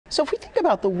So if we think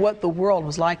about what the world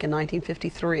was like in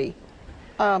 1953,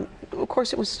 of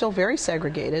course it was still very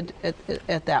segregated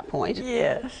at that point.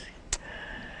 Yes.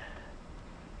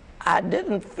 I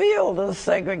didn't feel the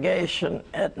segregation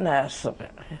at NASA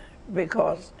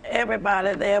because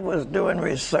everybody there was doing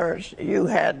research. You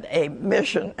had a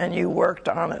mission and you worked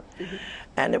on it,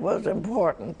 and it was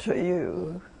important to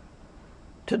you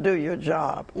to do your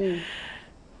job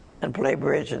and play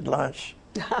bridge at lunch.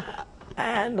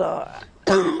 And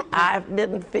I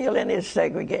didn't feel any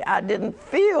segregation. I didn't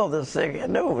feel the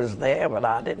segregation. I knew it was there, but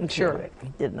I didn't feel it.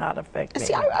 It did not affect me.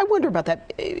 See, I wonder about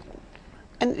that.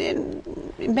 And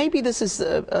maybe this is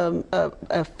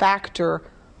a factor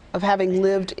of having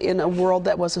lived in a world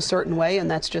that was a certain way, and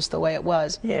that's just the way it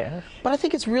was. Yes. But I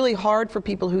think it's really hard for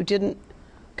people who didn't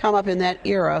come up in that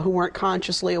era, who weren't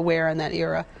consciously aware in that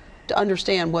era, to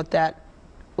understand what that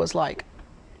was like.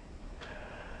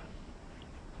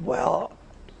 Well,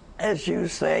 as you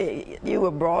say, you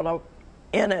were brought up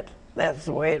in it. That's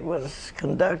the way it was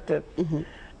conducted,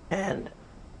 and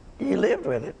you lived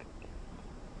with it.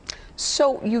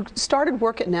 So you started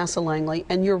work at NASA Langley,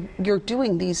 and you're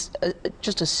doing these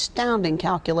just astounding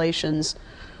calculations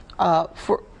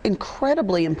for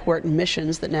incredibly important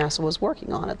missions that NASA was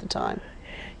working on at the time.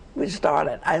 I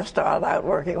started out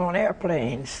working on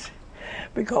airplanes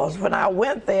because when I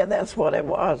went there, that's what it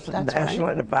was, the National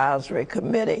Advisory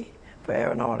Committee for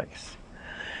Aeronautics.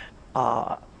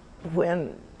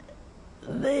 When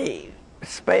the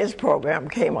space program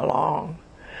came along,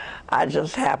 I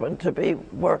just happened to be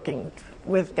working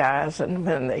with guys, and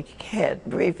when they had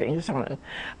briefings on it,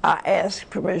 I asked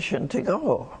permission to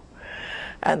go.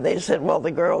 And they said, well,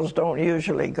 the girls don't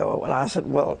usually go. And I said,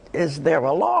 well, is there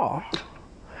a law?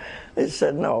 They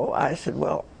said, no. I said,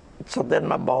 well, so then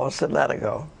my boss said, let her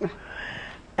go.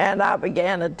 And I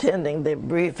began attending the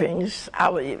briefings.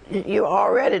 You were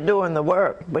already doing the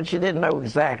work, but you didn't know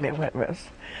exactly what it was.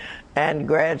 And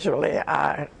gradually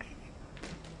I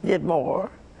did more.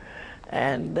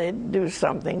 And they'd do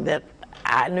something that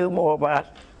I knew more about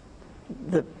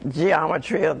the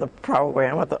geometry of the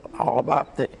program, all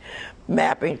about the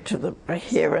mapping to the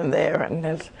here and there,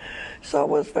 and so it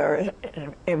was a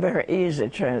very easy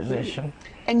transition.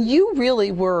 And you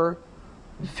really were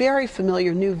very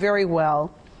familiar, knew very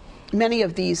well many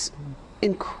of these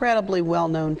incredibly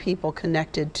well-known people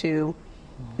connected to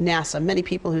NASA, many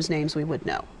people whose names we would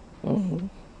know.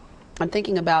 I'm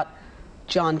thinking about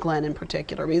John Glenn in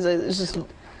particular. It's just,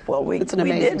 well, we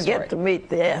did get to meet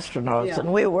the astronauts,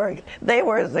 and they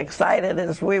were as excited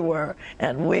as we were,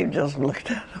 and we just looked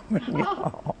at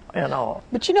them and all.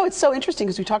 But you know, it's so interesting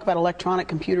because we talk about electronic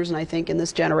computers, and I think in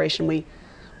this generation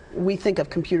we think of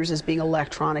computers as being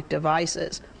electronic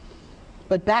devices.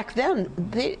 But back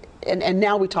then, and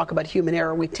now we talk about human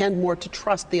error, we tend more to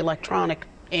trust the electronic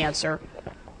answer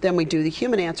than we do the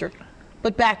human answer.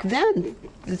 But back then,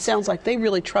 it sounds like they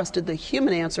really trusted the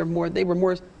human answer more. They were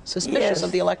more suspicious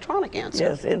of the electronic answer.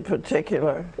 Yes, in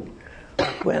particular,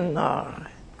 when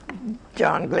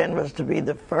John Glenn was to be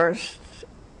the first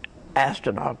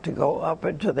astronaut to go up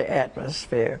into the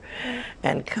atmosphere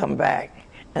and come back,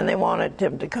 and they wanted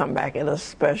him to come back in a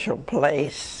special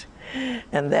place.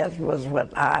 And that was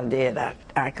what I did.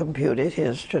 I computed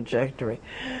his trajectory.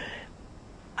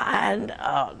 And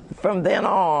from then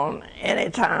on,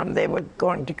 anytime they were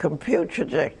going to compute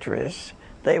trajectories,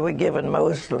 they were given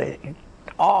mostly,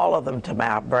 all of them to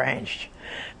my branch.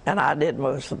 And I did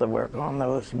most of the work on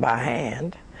those by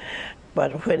hand.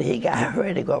 But when he got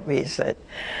ready to go up, he said,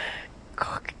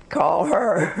 call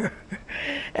her.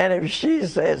 And if she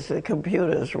says the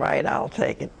computer's right, I'll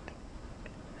take it.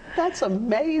 That's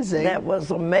amazing. That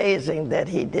was amazing that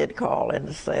he did call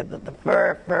and say that the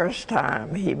very first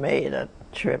time he made a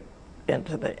trip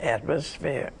into the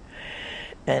atmosphere,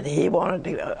 and he wanted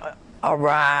to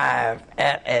arrive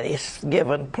at a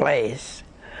given place.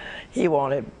 He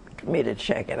wanted me to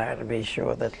check it out to be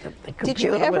sure that the computer was right. Did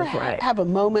you ever have a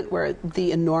moment where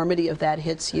the enormity of that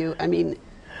hits you? I mean,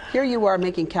 here you are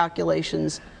making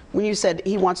calculations. When you said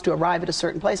he wants to arrive at a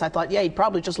certain place, I thought, yeah, he'd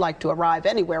probably just like to arrive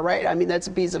anywhere, right? I mean, that's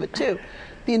a piece of it, too.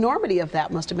 The enormity of that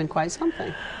must have been quite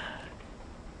something.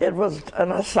 It was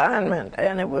an assignment,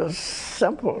 and it was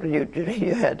simple.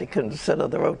 You had to consider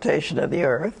the rotation of the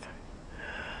Earth,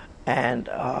 and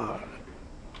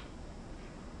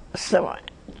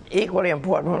equally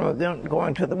important, when we were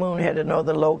going to the moon, you had to know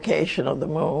the location of the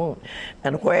moon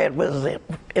and where it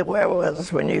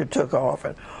was when you took off,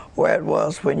 and where it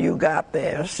was when you got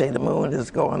there. See, the moon is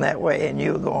going that way, and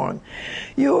you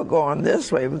were going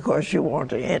this way because you want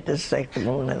to intersect the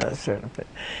moon in a certain place.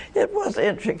 It was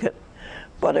intricate,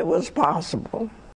 but it was possible.